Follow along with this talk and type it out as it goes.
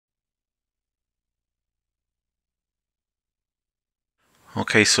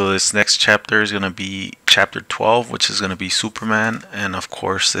Okay, so this next chapter is going to be chapter 12, which is going to be Superman. And of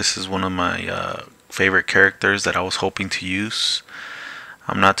course, this is one of my favorite characters that I was hoping to use.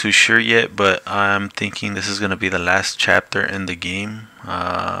 I'm not too sure yet, but I'm thinking this is going to be the last chapter in the game.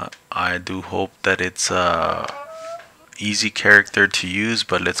 I do hope that it's a easy character to use,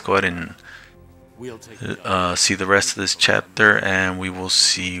 but let's go ahead and We'll take the dog. see the rest of this chapter and we will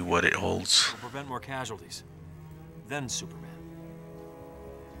see what it holds. We'll prevent more casualties. Then Superman.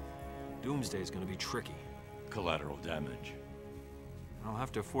 Doomsday's gonna be tricky. Collateral damage. I'll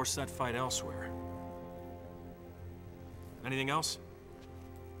have to force that fight elsewhere. Anything else?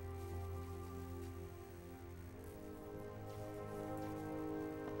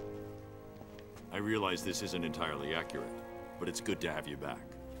 I realize this isn't entirely accurate, but it's good to have you back.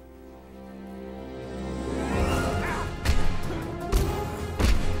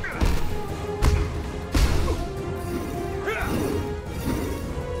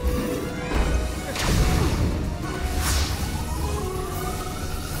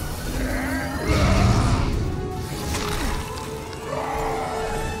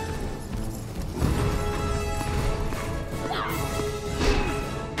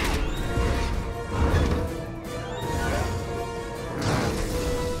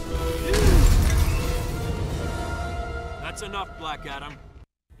 That's enough, Black Adam.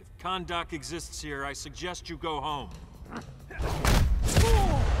 If Kahndaq exists here, I suggest you go home.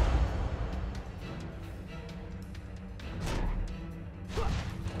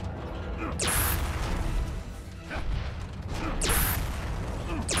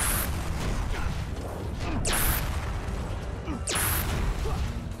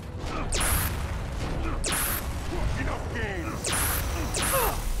 Enough games.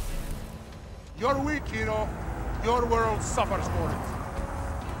 You're weak, hero. Your world suffers for it.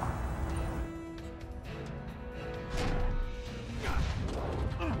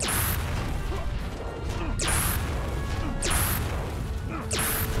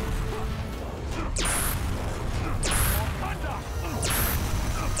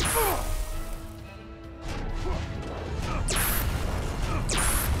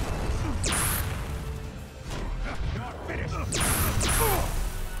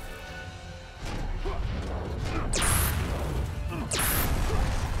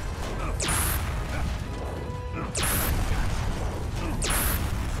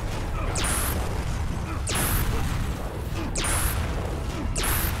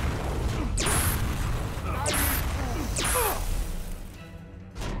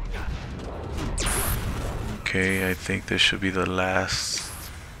 Okay, I think this should be the last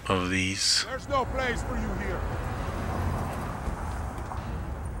of these. There's no place for you here.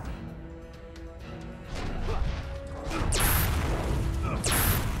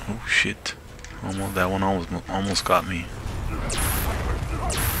 Oh shit. Almost, that one almost got me.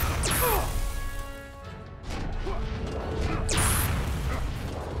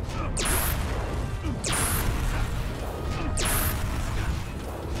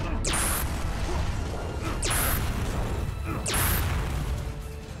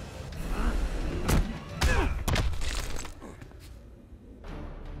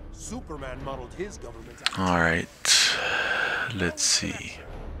 Superman modeled his government. Alright, let's see.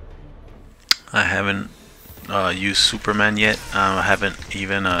 I haven't used Superman yet. I haven't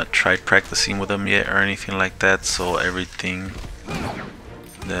even tried practicing with him yet or anything like that, so everything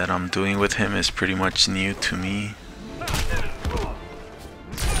that I'm doing with him is pretty much new to me.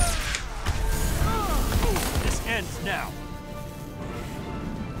 This ends now.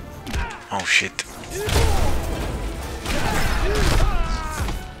 Oh shit.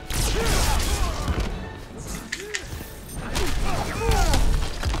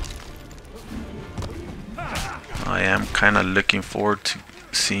 I am kind of looking forward to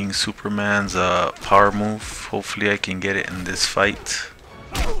seeing Superman's power move. Hopefully I can get it in this fight.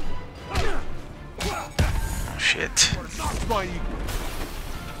 Oh shit. Not my equal.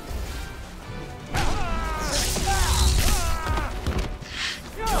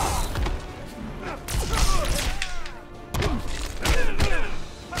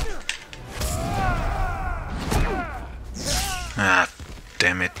 Ah,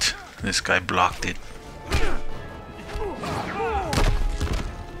 damn it. This guy blocked it.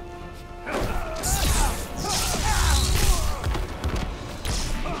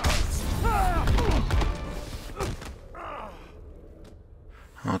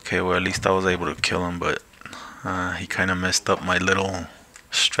 Okay, well at least I was able to kill him, but he kind of messed up my little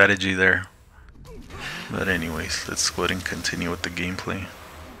strategy there. But anyways, let's go ahead and continue with the gameplay.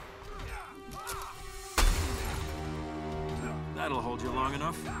 That'll hold you long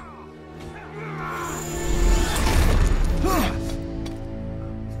enough.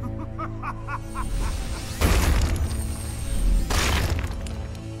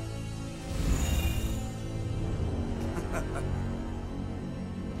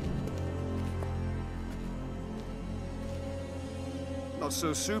 Not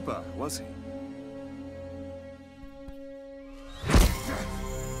so super, was he?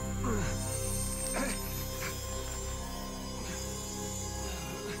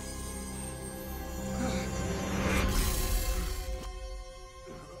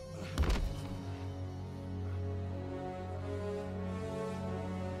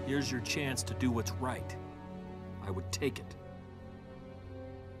 Here's your chance to do what's right. I would take it.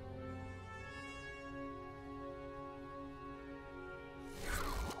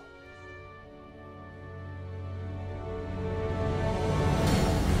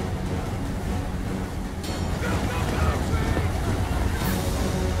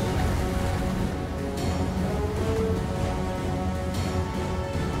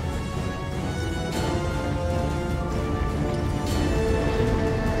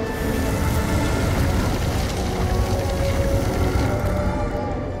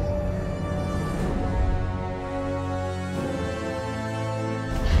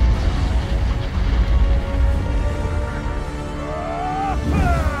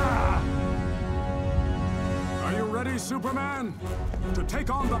 Superman? To take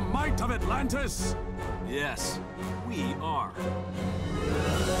on the might of Atlantis? Yes, we are.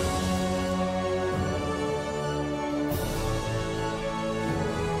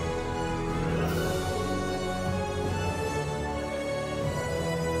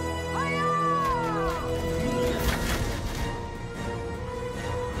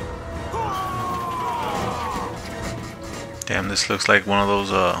 Damn, this looks like one of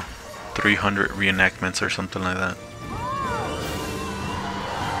those 300 reenactments or something like that.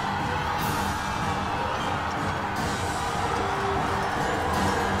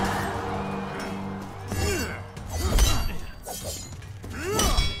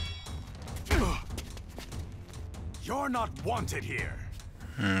 You're not wanted here.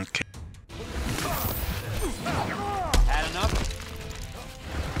 Okay. Had enough?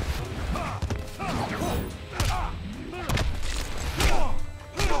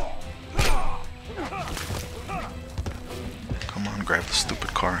 Come on, grab the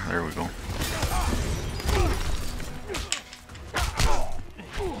stupid car. There we go.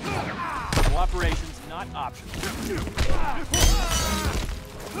 Cooperation's not optional.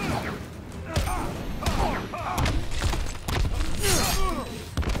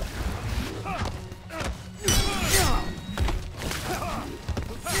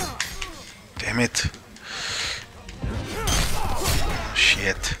 Damn it.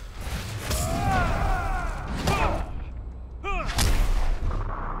 Shit.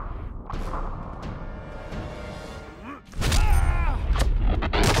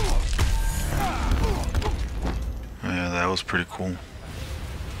 Yeah, that was pretty cool.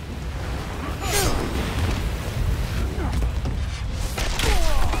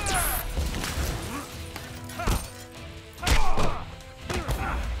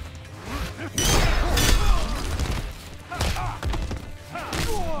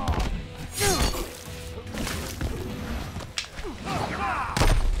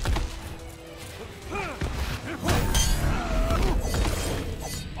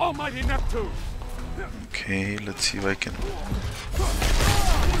 Almighty Neptune! Okay, let's see if I can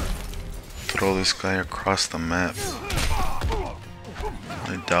throw this guy across the map.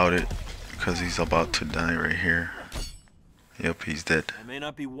 I doubt it, because he's about to die right here. Yep, he's dead. I may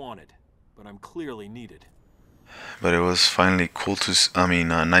not be wanted, but I'm clearly needed. But it was finally cool to,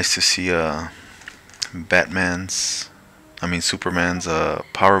 nice to see Superman's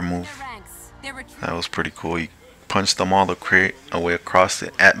power move. That was pretty cool. He punched them all the way across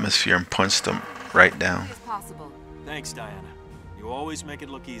the atmosphere and punched them right down. Thanks, Diana. You always make it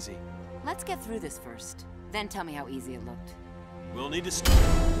look easy. Let's get through this first. Then tell me how easy it looked. We'll need to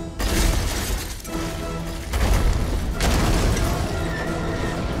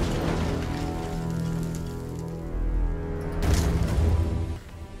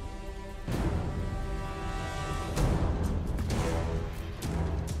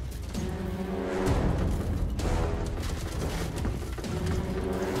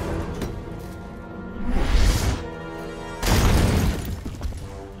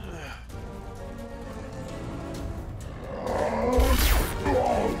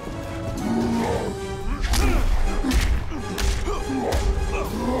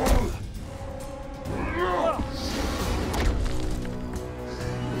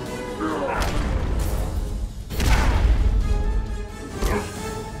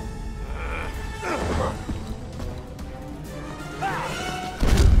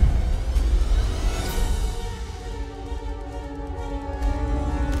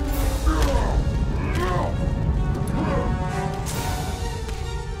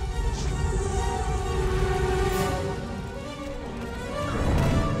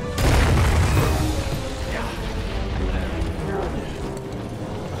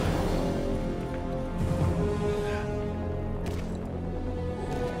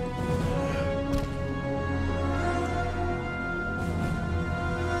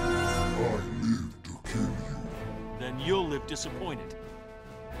disappointed.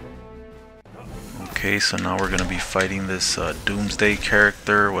 Okay, so now we're gonna be fighting this Doomsday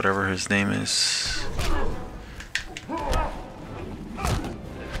character, whatever his name is. I'll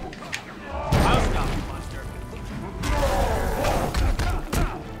stop you, monster.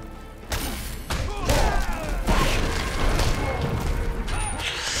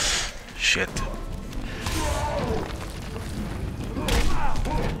 Shit.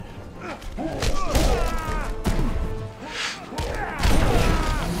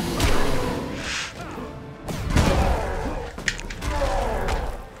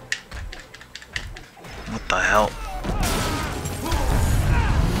 What the hell?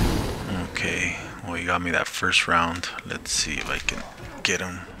 Okay, well, you got me that first round. Let's see if I can get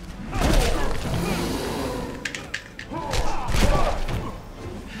him.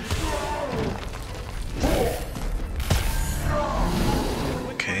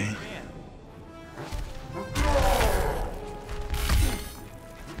 Okay.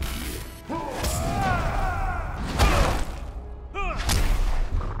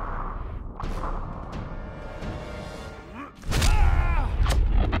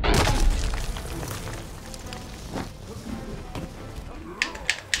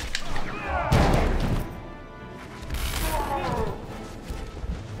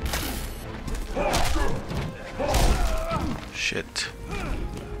 Shit.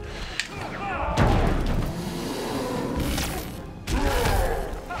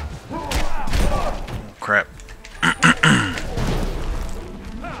 Crap.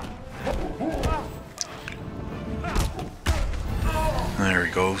 There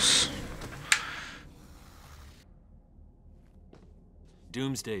he goes.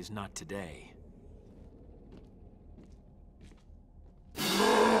 Doomsday's not today.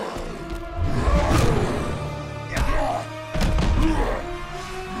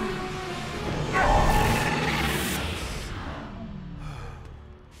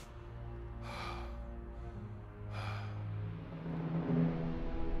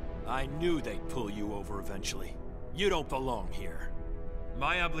 I knew they'd pull you over eventually. You don't belong here.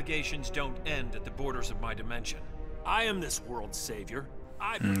 My obligations don't end at the borders of my dimension. I am this world's savior.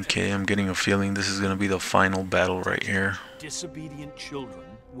 Okay, I'm getting a feeling this is gonna be the final battle right here. Disobedient children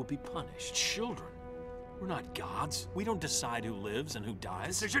will be punished. Children? We're not gods. We don't decide who lives and who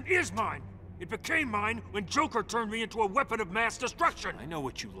dies. The decision is mine. It became mine when Joker turned me into a weapon of mass destruction. I know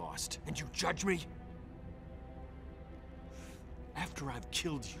what you lost. And you judge me? After I've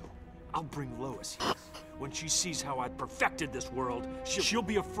killed you, I'll bring Lois here. When she sees how I've perfected this world, she'll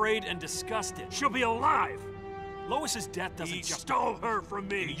be afraid and disgusted. She'll be alive. Lois's death doesn't He just... stole her from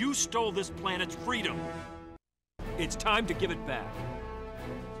me. You stole this planet's freedom. It's time to give it back.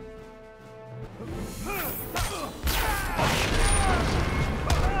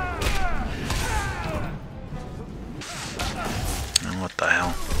 And what the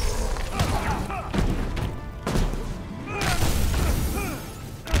hell?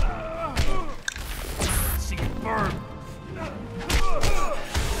 See it burn.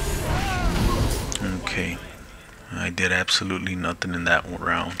 Okay. I did absolutely nothing in that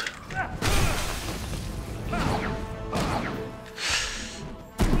round.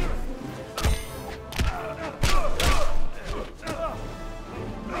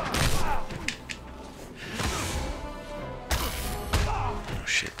 Oh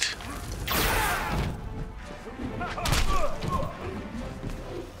shit.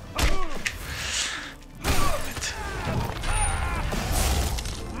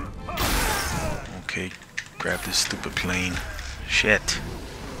 Okay, grab this stupid plane. Shit.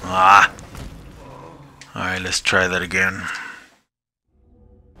 Ah. Alright, let's try that again.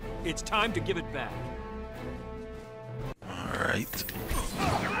 It's time to give it back. Alright.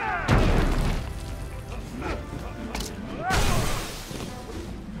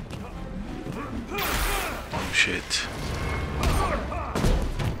 Oh shit.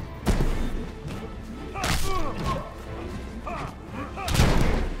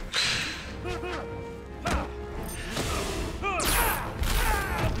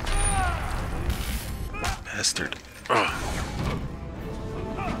 Bastard. Ugh.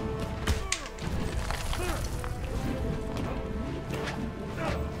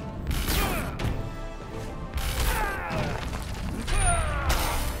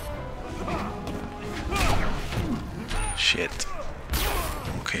 Shit.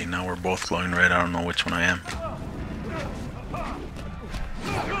 Okay, now we're both glowing red. I don't know which one I am.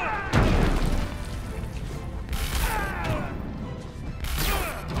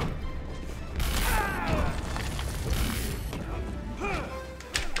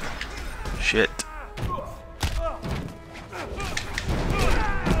 Shit.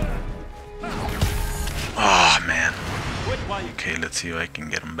 Oh man. Quit Okay, let's see if I can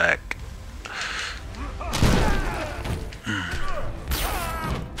get him back.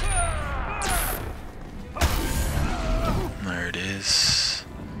 There it is.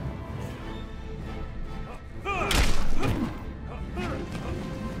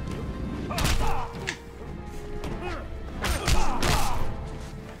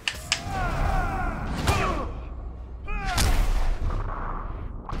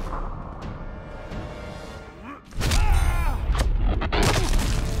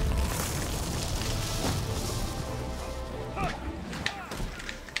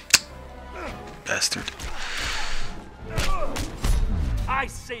 Bastard. I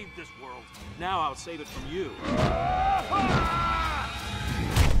saved this world. Now I'll save it from you.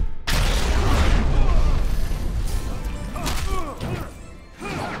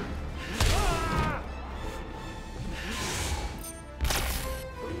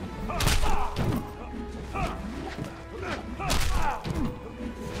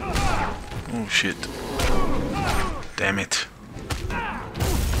 Oh shit. Damn it.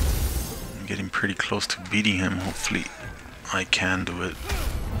 I'm getting pretty close to beating him. Hopefully I can do it.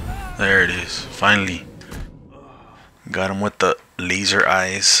 There it is. Finally. Got him with the laser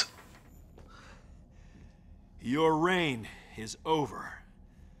eyes. Your reign is over.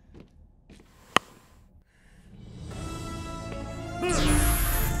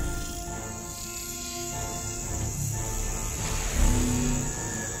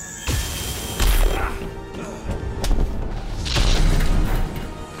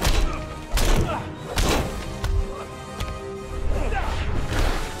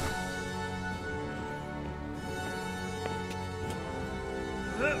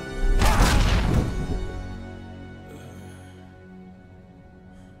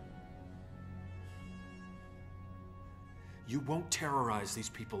 You won't terrorize these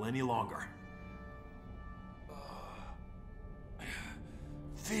people any longer.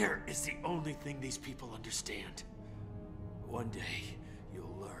 Fear is the only thing these people understand. One day,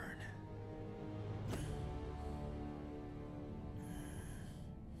 you'll learn.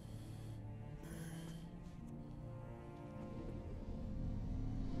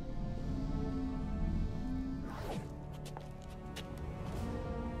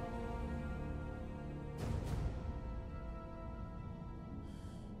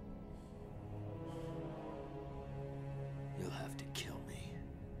 You'll have to kill me.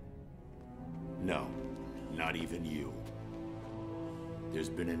 No, not even you. There's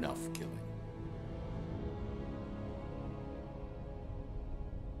been enough killing.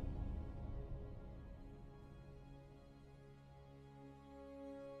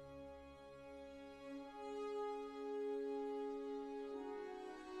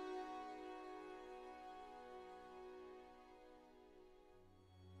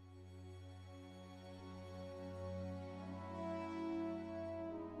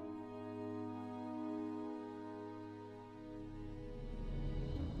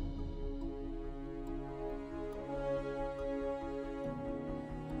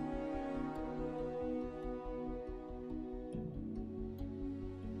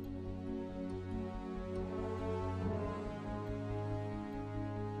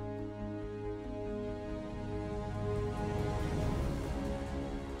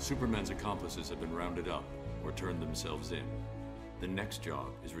 Superman's accomplices have been rounded up or turned themselves in. The next job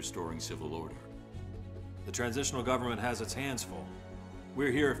is restoring civil order. The transitional government has its hands full.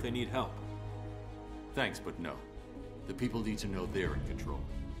 We're here if they need help. Thanks, but no. The people need to know they're in control,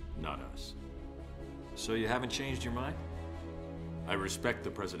 not us. So you haven't changed your mind? I respect the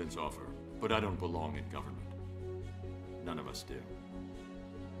president's offer, but I don't belong in government. None of us do.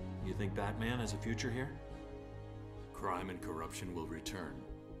 You think Batman has a future here? Crime and corruption will return.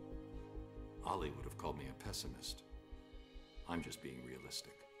 Ollie would have called me a pessimist. I'm just being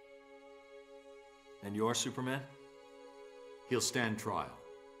realistic. And you're Superman? He'll stand trial.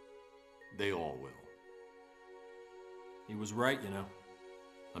 They all will. He was right, you know.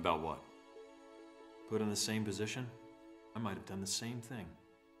 About what? Put in the same position, I might have done the same thing.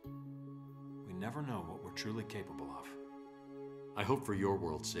 We never know what we're truly capable of. I hope for your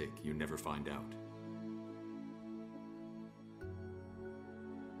world's sake you never find out.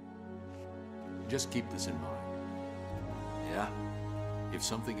 Just keep this in mind. Yeah? If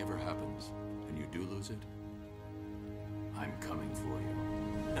something ever happens, and you do lose it, I'm coming for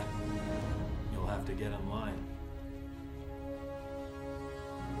you. You'll have to get in line.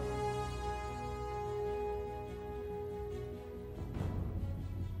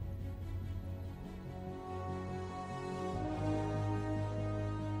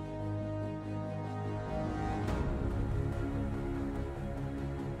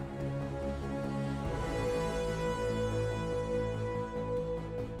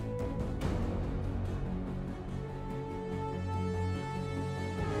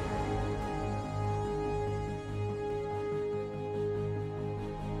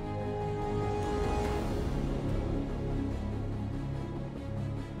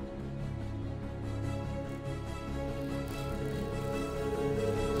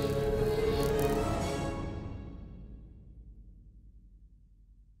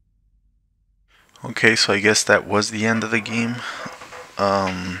 Okay, so I guess that was the end of the game.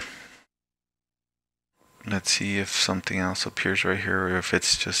 Let's see if something else appears right here or if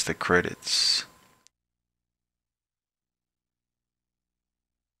it's just the credits.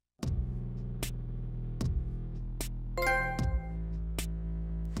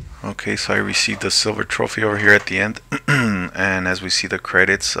 Okay, so I received a silver trophy over here at the end. And as we see the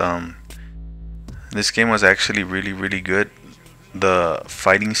credits, this game was actually really good. The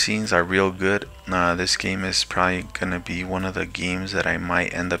fighting scenes are real good. This game is probably gonna be one of the games that I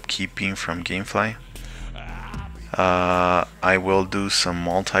might end up keeping from GameFly. I will do some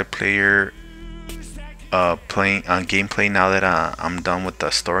multiplayer gameplay now that I'm done with the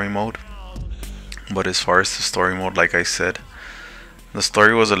story mode. But as far as the story mode, like I said, the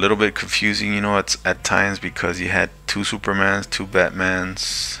story was a little bit confusing, you know, at times, because you had 2 Supermans, 2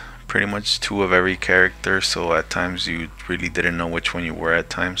 Batmans, pretty much 2 of every character, so at times you really didn't know which one you were at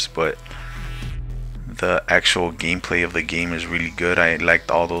times. But the actual gameplay of the game is really good. I liked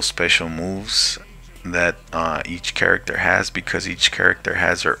all those special moves that each character has, because each character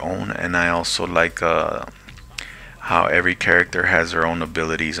has their own, and I also like how every character has their own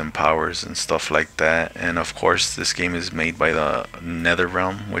abilities and powers and stuff like that. And of course, this game is made by the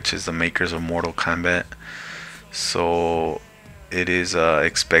NetherRealm, which is the makers of Mortal Kombat, so it is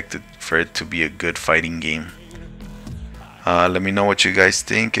expected for it to be a good fighting game. Let me know what you guys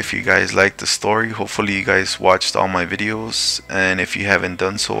think. If you guys like the story, hopefully you guys watched all my videos, and if you haven't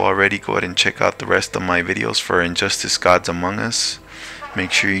done so already, go ahead and check out the rest of my videos for Injustice Gods Among Us.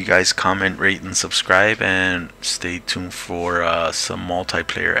 Make sure you guys comment, rate, and subscribe, and stay tuned for some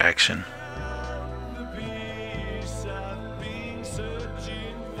multiplayer action.